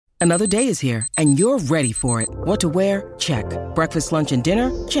Another day is here, and you're ready for it. What to wear? Check. Breakfast, lunch, and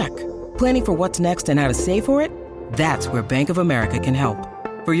dinner? Check. Planning for what's next and how to save for it? That's where Bank of America can help.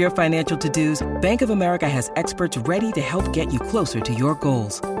 For your financial to-dos, Bank of America has experts ready to help get you closer to your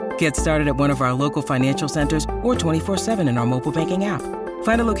goals. Get started at one of our local financial centers or 24/7 in our mobile banking app.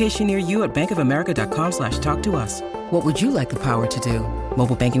 Find a location near you at bankofamerica.com/talktous. What would you like the power to do?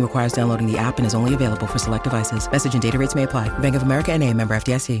 Mobile banking requires downloading the app and is only available for select devices. Message and data rates may apply. Bank of America N.A., member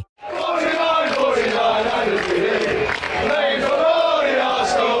FDIC.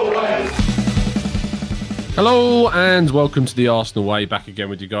 Hello and welcome to the Arsenal Way. Back again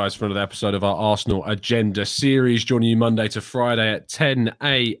with you guys for another episode of our Arsenal Agenda series. Joining you Monday to Friday at 10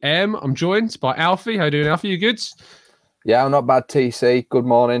 a.m. I'm joined by Alfie. How you doing, Alfie? You good? Yeah, I'm not bad, TC. Good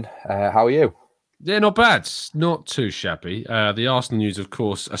morning. How are you? Yeah, not bad. Not too shabby. The Arsenal news, of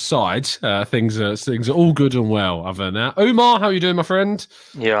course, aside, things are all good and well other than that. Umar, how are you doing, my friend?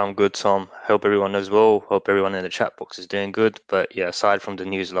 Yeah, I'm good, Tom. Hope everyone is well. Hope everyone in the chat box is doing good. But yeah, aside from the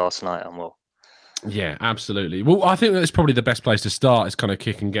news last night, I'm well. Yeah, absolutely. Well, I think that's probably the best place to start is kind of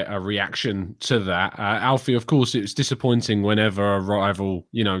kick and get a reaction to that. Alfie, of course, it's disappointing whenever a rival,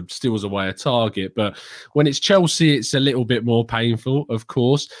 steals away a target. But when it's Chelsea, it's a little bit more painful, of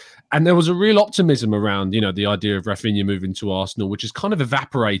course. And there was a real optimism around, the idea of Raphinha moving to Arsenal, which has kind of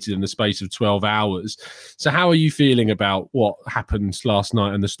evaporated in the space of 12 hours. So how are you feeling about what happened last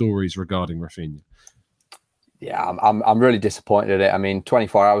night and the stories regarding Raphinha? Yeah, I'm really disappointed at it. I mean,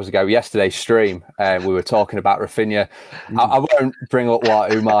 24 hours ago, yesterday's stream, we were talking about Raphinha. I won't bring up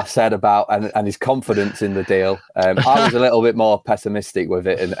what Umar said about and his confidence in the deal. I was a little bit more pessimistic with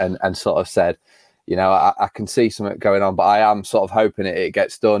it and sort of said, I can see something going on, but I am sort of hoping it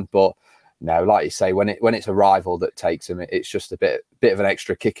gets done. But no, like you say, when it's a rival that takes him, it's just a bit of an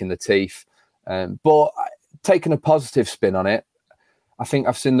extra kick in the teeth. But taking a positive spin on it, I think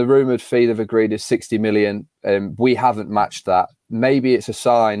I've seen the rumoured fee they've agreed is 60 million. We haven't matched that. Maybe it's a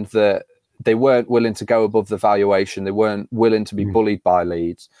sign that they weren't willing to go above the valuation. They weren't willing to be bullied by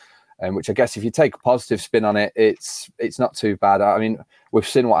Leeds, which I guess if you take a positive spin on it, it's not too bad. I mean, we've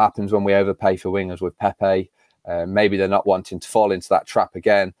seen what happens when we overpay for wingers with Pepe. Maybe they're not wanting to fall into that trap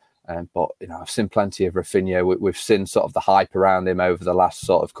again. But, I've seen plenty of Raphinha. We've seen sort of the hype around him over the last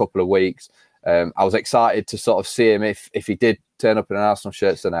sort of couple of weeks. I was excited to sort of see him if he did turn up in an Arsenal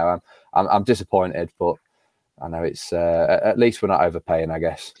shirt. So now I'm disappointed, but I know it's at least we're not overpaying, I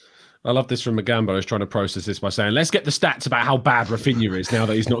guess. I love this from Magambo, who's trying to process this by saying, let's get the stats about how bad Raphinha is now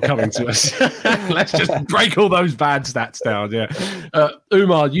that he's not coming to us. Let's just break all those bad stats down, yeah.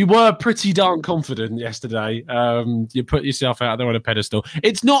 Umar, you were pretty darn confident yesterday. You put yourself out there on a pedestal.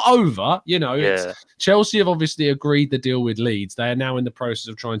 It's not over, Yeah. Chelsea have obviously agreed the deal with Leeds. They are now in the process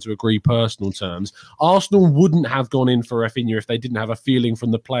of trying to agree personal terms. Arsenal wouldn't have gone in for Raphinha if they didn't have a feeling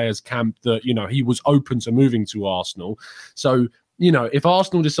from the players' camp that, he was open to moving to Arsenal. So, if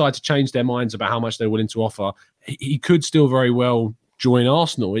Arsenal decide to change their minds about how much they're willing to offer, he could still very well join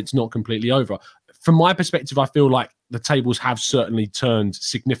Arsenal. It's not completely over. From my perspective, I feel like the tables have certainly turned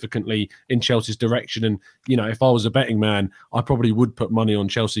significantly in Chelsea's direction. And, if I was a betting man, I probably would put money on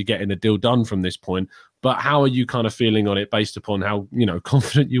Chelsea getting a deal done from this point. But how are you kind of feeling on it based upon how,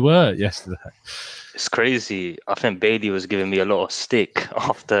 confident you were yesterday? It's crazy. I think Bailey was giving me a lot of stick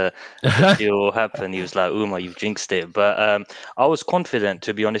after the deal happened. He was like, Umar, you've jinxed it. But I was confident,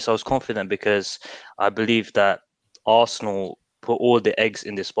 to be honest. I was confident because I believe that Arsenal put all the eggs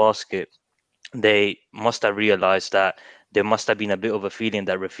in this basket. They must have realized that there must have been a bit of a feeling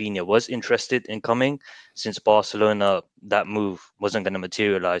that Raphinha was interested in coming, since Barcelona, that move wasn't going to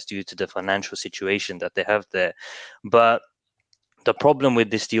materialize due to the financial situation that they have there. But the problem with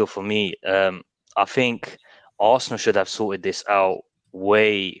this deal for me, I think Arsenal should have sorted this out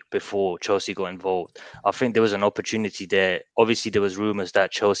way before Chelsea got involved. I think there was an opportunity there. Obviously, there was rumours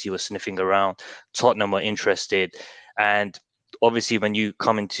that Chelsea was sniffing around, Tottenham were interested. And obviously, when you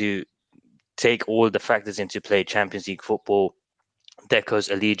come into take all the factors into play, Champions League football, Deco's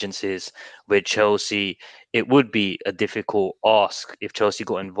allegiances with Chelsea, it would be a difficult ask if Chelsea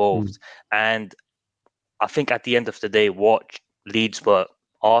got involved. And I think at the end of the day, what Leeds were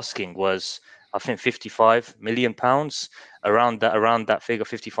asking was, I think, £55 million, around that figure,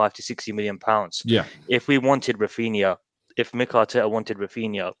 55 to 60 million pounds. Yeah. If we wanted Raphinha, if Mikel Arteta wanted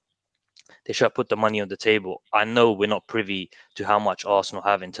Raphinha, they should have put the money on the table. I know we're not privy to how much Arsenal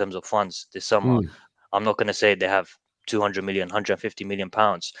have in terms of funds this summer. I'm not going to say they have 200 million, 150 million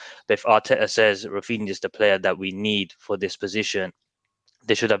pounds. But if Arteta says Raphinha is the player that we need for this position,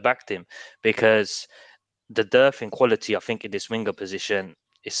 they should have backed him, because the dearth in quality, I think, in this winger position,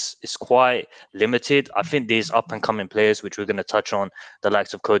 it's quite limited. I think these up and coming players, which we're going to touch on, the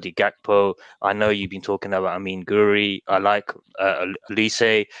likes of Cody Gakpo. I know you've been talking about Amin Guri. I like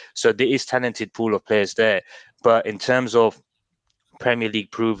Elise. So there is talented pool of players there. But in terms of Premier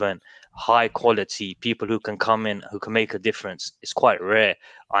League proven, high quality people who can come in, who can make a difference, it's quite rare.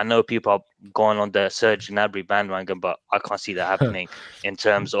 I know people are going on the Serge Gnabry bandwagon, but I can't see that happening in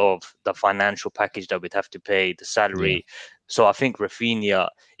terms of the financial package that we'd have to pay, the salary. So I think Raphinha,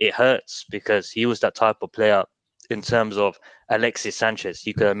 it hurts because he was that type of player in terms of Alexis Sanchez.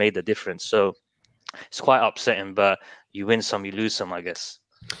 He could have made the difference. So it's quite upsetting, but you win some, you lose some, I guess.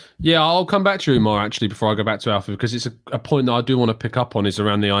 Yeah, I'll come back to you, Umar, actually, before I go back to Alfie, because it's a point that I do want to pick up on is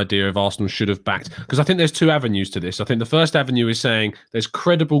around the idea of Arsenal should have backed. Because I think there's two avenues to this. I think the first avenue is saying there's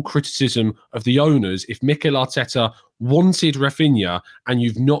credible criticism of the owners if Mikel Arteta wanted Raphinha and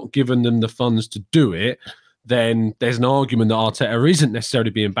you've not given them the funds to do it, then there's an argument that Arteta isn't necessarily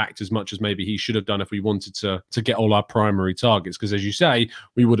being backed as much as maybe he should have done if we wanted to get all our primary targets. Because as you say,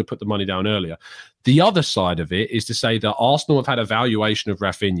 we would have put the money down earlier. The other side of it is to say that Arsenal have had a valuation of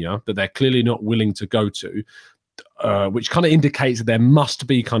Raphinha that they're clearly not willing to go to, which kind of indicates that there must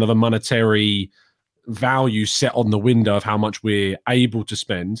be kind of a monetary value set on the window of how much we're able to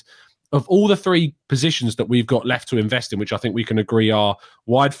spend. Of all the three positions that we've got left to invest in, which I think we can agree are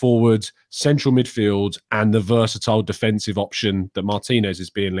wide forward, central midfield, and the versatile defensive option that Martinez is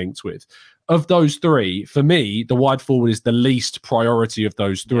being linked with. Of those three, for me, the wide forward is the least priority of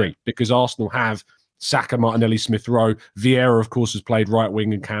those three because Arsenal have Saka, Martinelli, Smith Rowe. Vieira, of course, has played right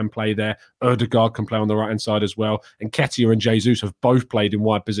wing and can play there. Ødegaard can play on the right-hand side as well. And Ketia and Jesus have both played in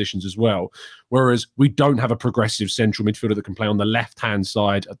wide positions as well. Whereas we don't have a progressive central midfielder that can play on the left-hand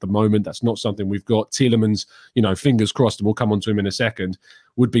side at the moment. That's not something we've got. Tielemans, fingers crossed, and we'll come on to him in a second,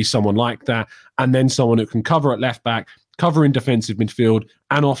 would be someone like that. And then someone who can cover at left-back, cover in defensive midfield,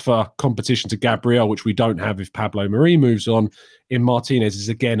 and offer competition to Gabriel, which we don't have if Pablo Mari moves on. In Martinez is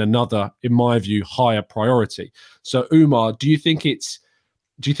again another, in my view, higher priority. So Umar, do you think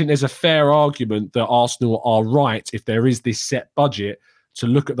there's a fair argument that Arsenal are right if there is this set budget to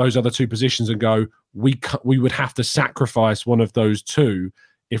look at those other two positions and go, we would have to sacrifice one of those two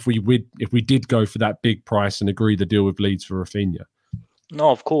if we did go for that big price and agree the deal with Leeds for Raphinha? No,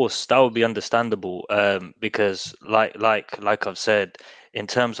 of course, that would be understandable. Because like I've said, in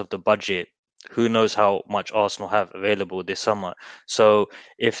terms of the budget, who knows how much Arsenal have available this summer. So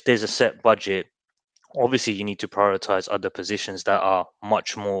if there's a set budget, obviously you need to prioritize other positions that are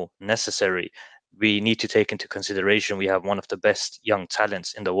much more necessary. We need to take into consideration we have one of the best young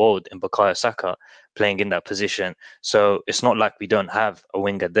talents in the world in Bukayo Saka playing in that position. So it's not like we don't have a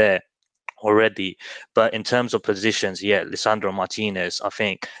winger there already. But in terms of positions, Lisandro Martinez, I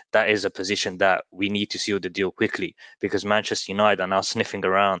think that is a position that we need to seal the deal quickly because Manchester United are now sniffing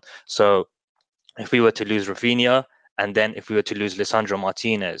around. So if we were to lose Raphinha, and then if we were to lose Lisandro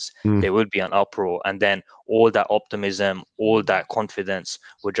Martinez, there would be an uproar. And then all that optimism, all that confidence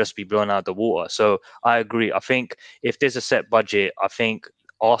would just be blown out the water. So I agree. I think if there's a set budget, I think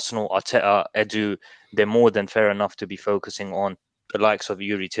Arsenal, Arteta, Edu, they're more than fair enough to be focusing on the likes of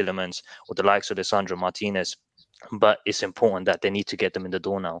Yuri Tielemans or the likes of Lisandro Martinez. But it's important that they need to get them in the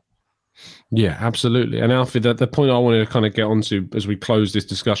door now. Yeah, absolutely. And Alfie, the point I wanted to kind of get onto as we close this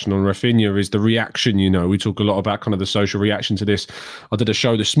discussion on Raphinha is the reaction. We talk a lot about kind of the social reaction to this. I did a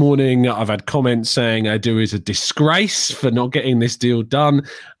show this morning. I've had comments saying Edu is a disgrace for not getting this deal done.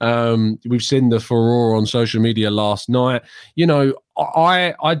 We've seen the furore on social media last night.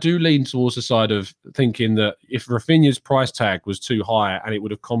 I do lean towards the side of thinking that if Raphinha's price tag was too high and it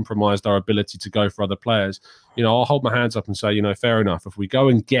would have compromised our ability to go for other players, I'll hold my hands up and say, fair enough. If we go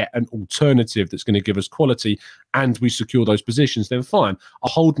and get an alternative that's going to give us quality and we secure those positions, then fine. I'll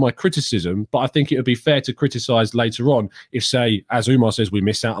hold my criticism, but I think it would be fair to criticise later on if, say, as Umar says, we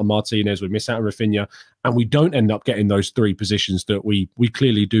miss out on Martinez, we miss out on Raphinha, and we don't end up getting those three positions that we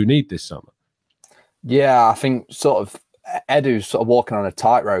clearly do need this summer. Yeah, I think sort of Edu's sort of walking on a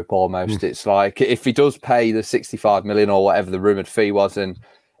tightrope almost. It's like if he does pay the 65 million or whatever the rumoured fee was and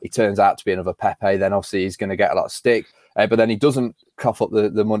he turns out to be another Pepe, then obviously he's going to get a lot of stick. But then he doesn't cough up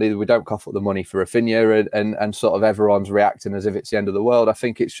the money. We don't cough up the money for Raphinha and sort of everyone's reacting as if it's the end of the world. I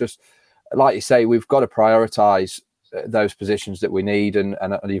think it's just, like you say, we've got to prioritise those positions that we need. And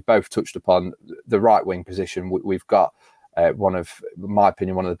you've both touched upon the right wing position. We've got one of, in my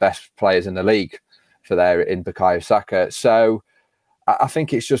opinion, one of the best players in the league for there in Bukayo Saka. So I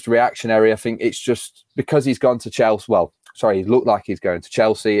think it's just reactionary. I think it's just because he's gone to Chelsea. Well, sorry, he looked like he's going to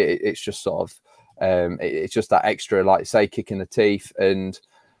Chelsea. It's just sort of, it's just that extra, like say, kick in the teeth. And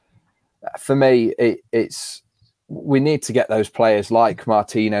for me, it's we need to get those players like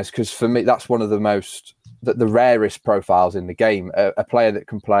Martinez, because for me, that's one of the rarest profiles in the game. A player that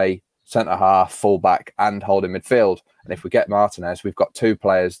can play centre half, full back, and holding midfield. And if we get Martinez, we've got two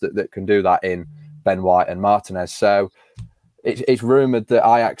players that can do that in Ben White and Martinez. So it's rumoured that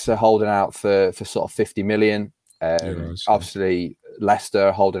Ajax are holding out for sort of 50 million. Obviously, Leicester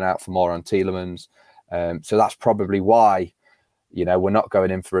are holding out for more on Tielemans. So that's probably why, we're not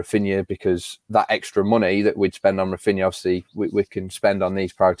going in for Raphinha, because that extra money that we'd spend on Raphinha, obviously, we can spend on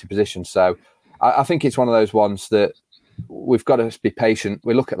these priority positions. So I think it's one of those ones that we've got to be patient.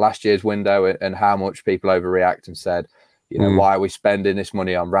 We look at last year's window and how much people overreact and said, why are we spending this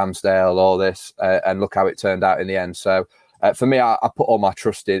money on Ramsdale, all this, and look how it turned out in the end. So for me, I put all my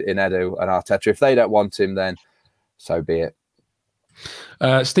trust in Edu and Arteta. If they don't want him, then so be it.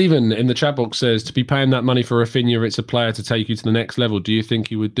 Stephen in the chat box says, to be paying that money for Raphinha, it's a player to take you to the next level. Do you think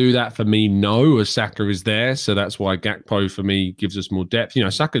he would do that? For me, no, as Saka is there. So that's why Gakpo, for me, gives us more depth.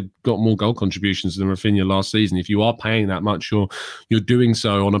 Saka got more goal contributions than Raphinha last season. If you are paying that much, you're doing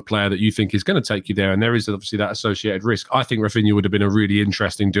so on a player that you think is going to take you there. And there is obviously that associated risk. I think Raphinha would have been a really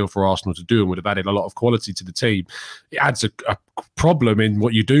interesting deal for Arsenal to do and would have added a lot of quality to the team. It adds a problem in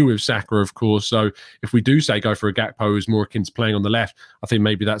what you do with Saka, of course. So if we do say go for a Gakpo who's more akin to playing on the left, I think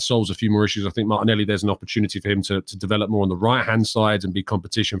maybe that solves a few more issues. I think Martinelli, there's an opportunity for him to develop more on the right-hand side and be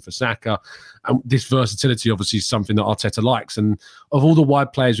competition for Saka. And this versatility obviously is something that Arteta likes. And of all the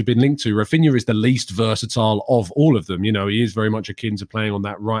wide players we've been linked to, Raphinha is the least versatile of all of them. He is very much akin to playing on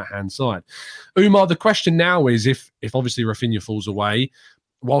that right-hand side. Umar, the question now is if obviously Raphinha falls away,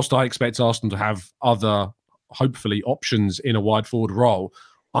 whilst I expect Arsenal to have other, hopefully, options in a wide forward role,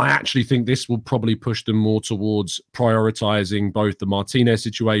 I actually think this will probably push them more towards prioritising both the Martinez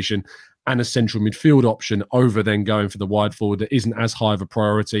situation and a central midfield option over then going for the wide forward that isn't as high of a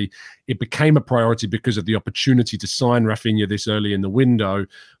priority. It became a priority because of the opportunity to sign Raphinha this early in the window.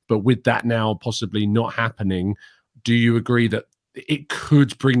 But with that now possibly not happening, do you agree that it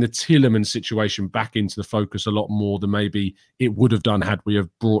could bring the Tielemans situation back into the focus a lot more than maybe it would have done had we have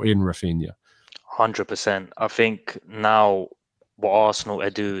brought in Raphinha? 100%. I think now what Arsenal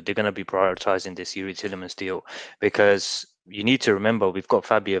do, they're going to be prioritising this Yuri Tielemans deal, because you need to remember we've got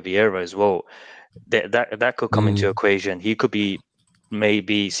Fabio Vieira as well. That could come into equation. He could be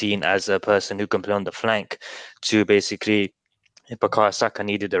maybe seen as a person who can play on the flank to basically, if Bukayo Saka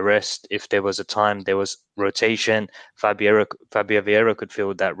needed a rest, if there was a time, there was rotation, Fabio Vieira could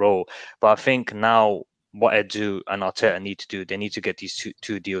fill that role. But I think now what Edu and Arteta need to do, they need to get these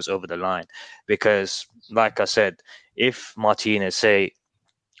two deals over the line, because like I said, if Martinez I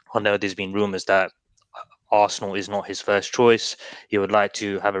know there's been rumours that Arsenal is not his first choice. He would like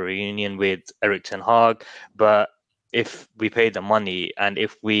to have a reunion with Erik ten Hag, but if we pay the money and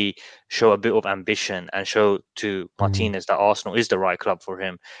if we show a bit of ambition and show to Martinez that Arsenal is the right club for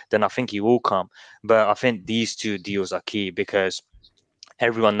him, then I think he will come. But I think these two deals are key, because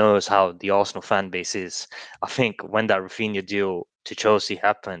everyone knows how the Arsenal fan base is. I think when that Raphinha deal to Chelsea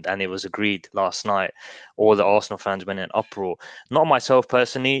happened and it was agreed last night, all the Arsenal fans went in uproar. Not myself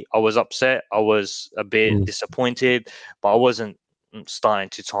personally. I was upset. I was a bit disappointed, but I wasn't starting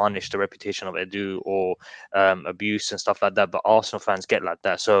to tarnish the reputation of Edu or abuse and stuff like that. But Arsenal fans get like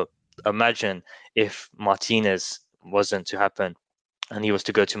that. So imagine if Martinez wasn't to happen and he was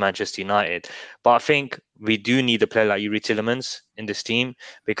to go to Manchester United. But I think we do need a player like Yuri Tielemans in this team,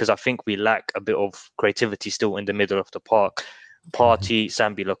 because I think we lack a bit of creativity still in the middle of the park. Partey,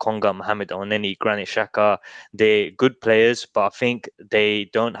 Sambi Lokonga, Mohamed Elneny, Granit Xhaka, they're good players, but I think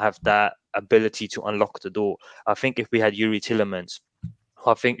they don't have that ability to unlock the door. I think if we had Yuri Tielemans,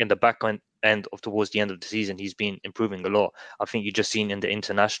 I think in the back end of towards the end of the season, he's been improving a lot. I think you just seen in the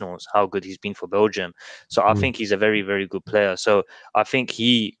internationals how good he's been for Belgium. So I think he's a very, very good player. So I think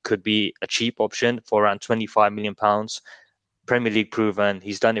he could be a cheap option for around £25 million. Premier League proven.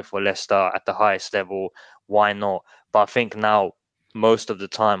 He's done it for Leicester at the highest level. Why not? But I think now, most of the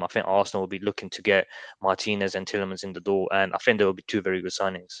time, I think Arsenal will be looking to get Martinez and Tielemans in the door. And I think there will be two very good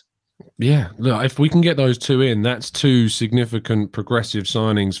signings. Yeah, look, if we can get those two in, that's two significant progressive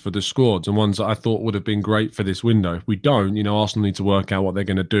signings for the squads and ones that I thought would have been great for this window. If we don't, Arsenal need to work out what they're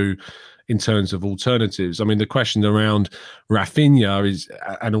going to do in terms of alternatives. I mean, the question around Raphinha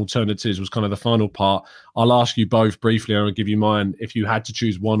and alternatives was kind of the final part. I'll ask you both briefly, and I'll give you mine. If you had to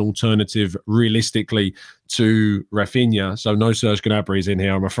choose one alternative realistically to Raphinha, so no Serge Gnabry is in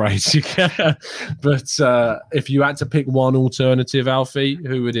here, I'm afraid. But if you had to pick one alternative, Alfie,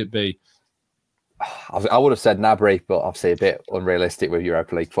 who would it be? I would have said Gnabry, but obviously a bit unrealistic with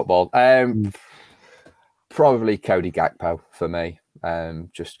Europa League football. Probably Cody Gakpo for me.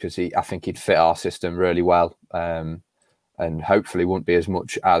 just because I think he'd fit our system really well, and hopefully wouldn't be as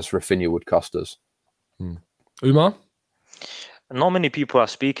much as Raphinha would cost us. Umar? Not many people are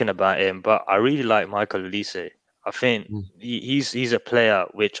speaking about him, but I really like Michael Olise. I think he's a player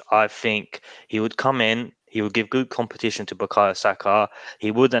which I think he would come in, he would give good competition to Bukayo Saka.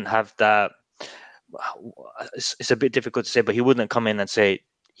 He wouldn't have that. It's a bit difficult to say, but he wouldn't come in and say,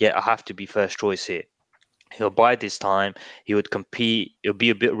 "Yeah, I have to be first choice here." He'll bide his time. He would compete. It'll be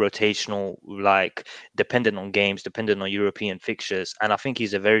a bit rotational, like dependent on games, dependent on European fixtures. And I think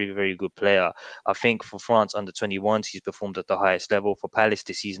he's a very, very good player. I think for France under 21s, he's performed at the highest level. For Palace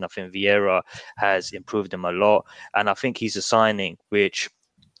this season, I think Vieira has improved him a lot. And I think he's a signing which,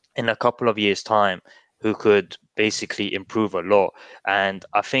 in a couple of years' time, who could basically improve a lot. And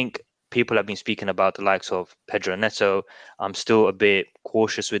I think people have been speaking about the likes of Pedro Neto. I'm still a bit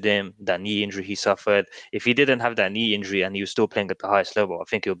cautious with him, that knee injury he suffered. If he didn't have that knee injury and he was still playing at the highest level, I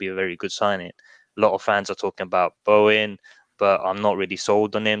think it would be a very good signing. A lot of fans are talking about Bowen, but I'm not really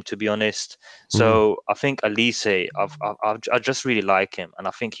sold on him, to be honest. So I think Olise, I just really like him, and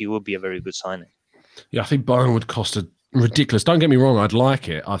I think he would be a very good signing. Yeah, I think Bowen would cost a ridiculous. Don't get me wrong, I'd like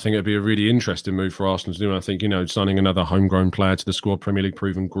it. I think it'd be a really interesting move for Arsenal to do. And I think, signing another homegrown player to the squad, Premier League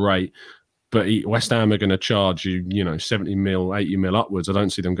proven great. But West Ham are going to charge you, 70 mil, 80 mil upwards. I don't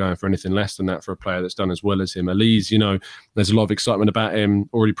see them going for anything less than that for a player that's done as well as him. Elise, there's a lot of excitement about him.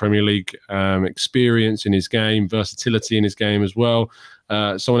 Already Premier League experience in his game, versatility in his game as well.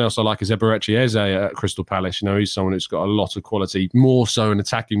 Someone else I like is Eberechi Eze at Crystal Palace. He's someone who's got a lot of quality, more so an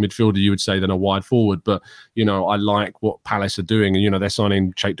attacking midfielder, you would say, than a wide forward. But, I like what Palace are doing. And, they're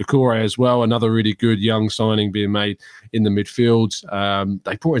signing Cheikh Doucouré as well, another really good young signing being made in the midfield.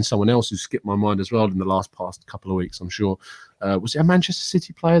 They brought in someone else who skipped my mind as well in the past couple of weeks, I'm sure. Was it a Manchester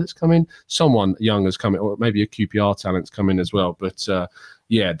City player that's come in? Someone young has come in, or maybe a QPR talent's come in as well. But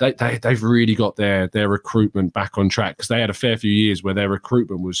they've really got their recruitment back on track, because they had a fair few years where their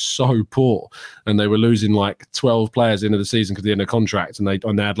recruitment was so poor and they were losing like 12 players into the season because they had a contract, and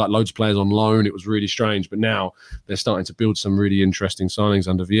they had like loads of players on loan. It was really strange. But now they're starting to build some really interesting signings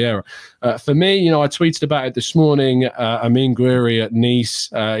under Vieira. For me, I tweeted about it this morning. Amin Gouiri at Nice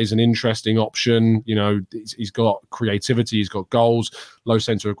is an interesting option. He's got creativity, he's got goals, low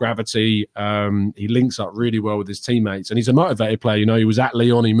centre of gravity. He links up really well with his teammates, and he's a motivated player. He was at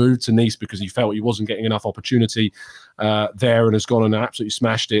Lyon, he moved to Nice because he felt he wasn't getting enough opportunity there, and has gone and absolutely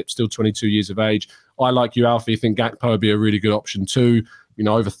smashed it. Still 22 years of age. I, like you, Alfie, think Gakpo would be a really good option too.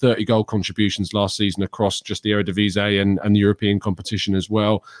 Over 30 goal contributions last season across just the Eredivisie and the European competition as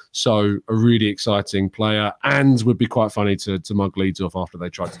well. So a really exciting player, and would be quite funny to mug Leeds off after they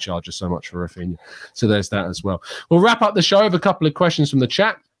tried to charge us so much for Raphinha. So there's that as well. We'll wrap up the show with a couple of questions from the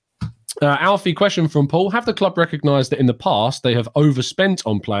chat. Alfie, question from Paul. Have the club recognised that in the past they have overspent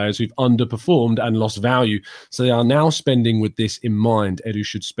on players who've underperformed and lost value, so they are now spending with this in mind? Edu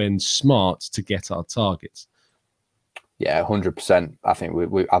should spend smart to get our targets. Yeah, 100%. I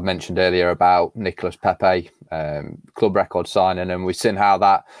think I've mentioned earlier about Nicolas Pepe, club record signing, and we've seen how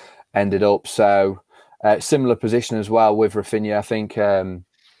that ended up. So similar position as well with Raphinha. I think,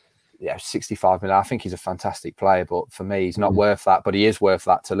 65 million. I think he's a fantastic player, but for me, he's not worth that. But he is worth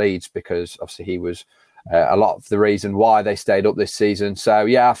that to Leeds, because obviously he was a lot of the reason why they stayed up this season. So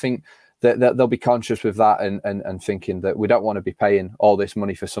yeah, I think that they'll be conscious with that and thinking that we don't want to be paying all this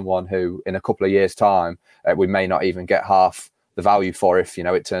money for someone who in a couple of years' time we may not even get half the value for if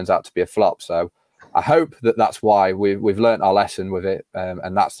it turns out to be a flop. So I hope that's why we've learnt our lesson with it,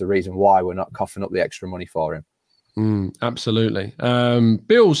 and that's the reason why we're not coughing up the extra money for him. Absolutely.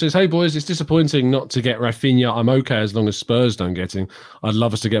 Bill says, hey boys, it's disappointing not to get Raphinha. I'm okay as long as Spurs don't get him. I'd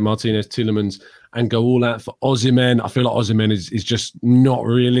love us to get Martinez, Tielemans, and go all out for Osimhen. I feel like Osimhen is just not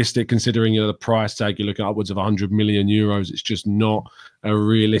realistic, considering the price tag. You're looking at upwards of 100 million euros. It's just not a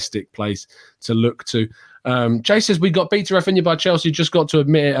realistic place to look to. Jay says, we got beat to Raphinha by Chelsea, just got to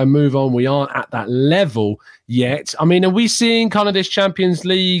admit it and move on. We aren't at that level yet. I mean, are we seeing kind of this Champions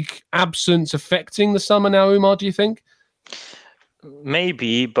League absence affecting the summer now, Umar, do you think?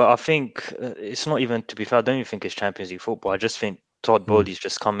 Maybe, but I think it's not even, to be fair, I don't even think it's Champions League football. I just think Todd Bowley's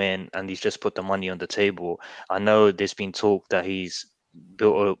just come in and he's just put the money on the table. I know there's been talk that he's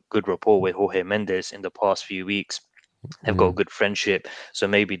built a good rapport with Jorge Mendes in the past few weeks. They've got a good friendship, so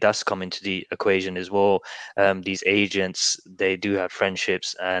maybe that's come into the equation as well. These agents, they do have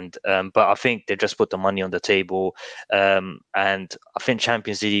friendships, and but I think they just put the money on the table, and I think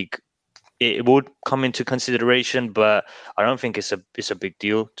Champions League, it would come into consideration, but I don't think it's a big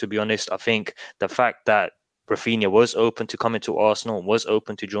deal, to be honest. I think the fact that Raphinha was open to coming to Arsenal, was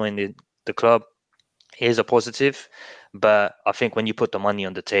open to join the club, is a positive, but I think when you put the money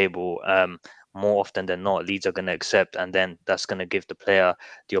on the table, more often than not, Leeds are going to accept, and then that's going to give the player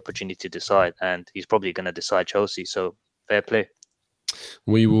the opportunity to decide, and he's probably going to decide Chelsea. So fair play.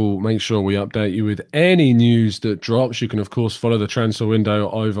 We will make sure we update you with any news that drops. You can, of course, follow the transfer window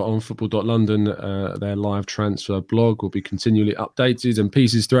over on football.london. Their live transfer blog will be continually updated and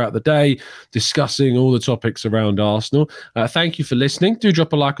pieces throughout the day discussing all the topics around Arsenal. Thank you for listening. Do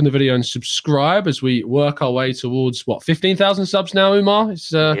drop a like on the video and subscribe as we work our way towards, 15,000 subs now, Umar?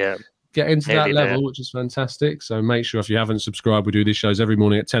 It's getting to that level, which is fantastic. So make sure if you haven't subscribed, we do these shows every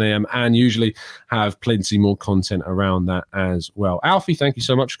morning at 10 a.m. and usually have plenty more content around that as well. Alfie, thank you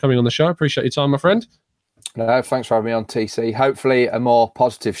so much for coming on the show. Appreciate your time, my friend. No, thanks for having me on, TC. Hopefully a more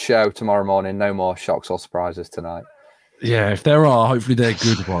positive show tomorrow morning. No more shocks or surprises tonight. Yeah, if there are, hopefully they're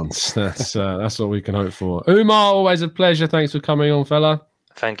good ones. That's what we can hope for. Umar, always a pleasure. Thanks for coming on, fella.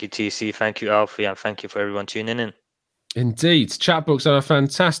 Thank you, TC. Thank you, Alfie. And thank you for everyone tuning in. Indeed. Chatbooks have a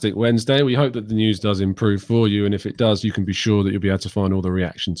fantastic Wednesday. We hope that the news does improve for you. And if it does, you can be sure that you'll be able to find all the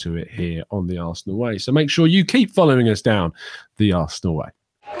reaction to it here on The Arsenal Way. So make sure you keep following us down The Arsenal Way.